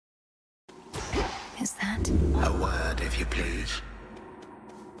is that? A word, if you please.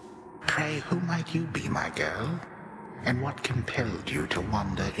 Pray, who might you be, my girl? And what compelled you to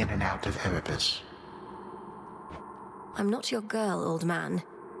wander in and out of Erebus? I'm not your girl, old man.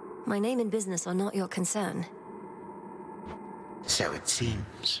 My name and business are not your concern. So it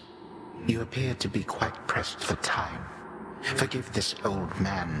seems. You appear to be quite pressed for time. Forgive this old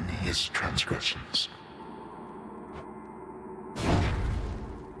man his transgressions.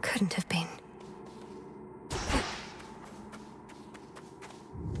 Couldn't have been.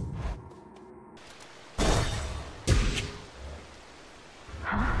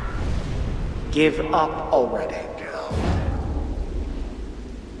 Give up already, girl.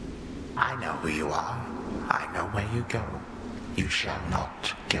 I know who you are. I know where you go. You shall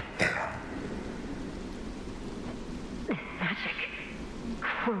not get there. This magic.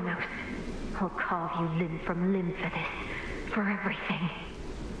 Chronos. I'll carve you limb from limb for this. For everything.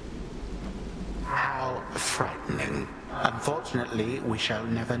 How frightening. Unfortunately, we shall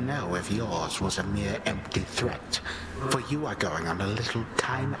never know if yours was a mere empty threat, for you are going on a little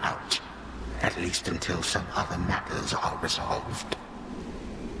time out, at least until some other matters are resolved.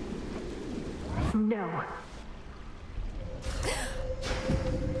 No.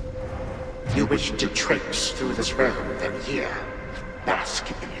 You wish to traipse through this realm, then here, bask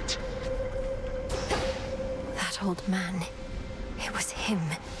in it. That old man. It was him.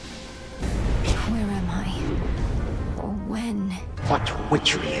 Where am I? Or when? What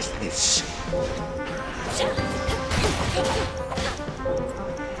witchery is this?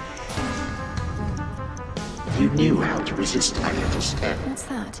 You knew how to resist my little step. What's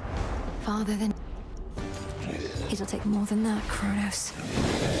that? Farther than... It'll take more than that, Chronos.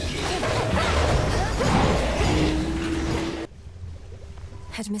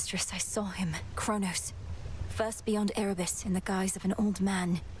 Headmistress, I saw him, Chronos. First beyond Erebus in the guise of an old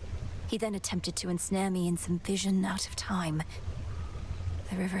man. He then attempted to ensnare me in some vision out of time.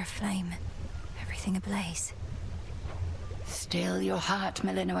 The river aflame, everything ablaze. Still your heart,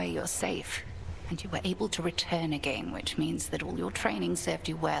 Melinoë, you're safe. And you were able to return again, which means that all your training served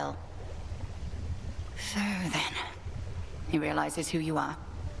you well. So then, he realizes who you are.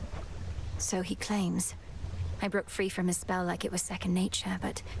 So he claims. I broke free from his spell like it was second nature,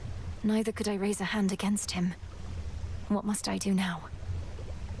 but neither could I raise a hand against him. What must I do now?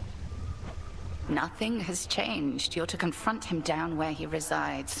 Nothing has changed. You're to confront him down where he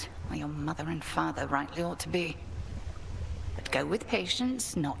resides, where your mother and father rightly ought to be. But go with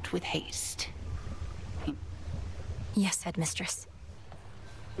patience, not with haste. Yes, Headmistress.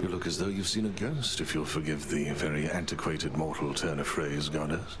 You look as though you've seen a ghost, if you'll forgive the very antiquated mortal turn of phrase,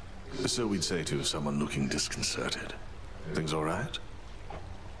 goddess. So we'd say to someone looking disconcerted. Things all right?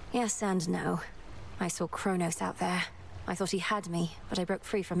 Yes and no. I saw Chronos out there. I thought he had me, but I broke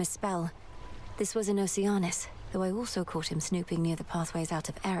free from his spell. This was in Oceanus, though I also caught him snooping near the pathways out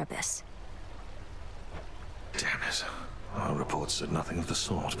of Erebus. Damn it. Our reports said nothing of the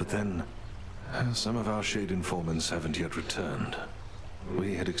sort, but then... some of our shade informants haven't yet returned.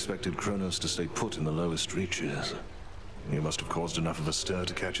 We had expected Chronos to stay put in the lowest reaches. You must have caused enough of a stir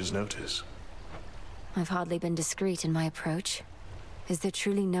to catch his notice. I've hardly been discreet in my approach. Is there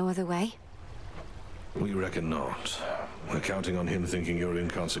truly no other way? We reckon not. We're counting on him thinking you're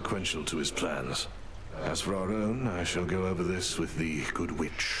inconsequential to his plans. As for our own, I shall go over this with the good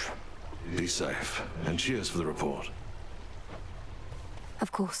witch. Be safe, and cheers for the report.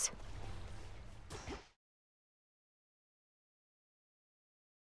 Of course.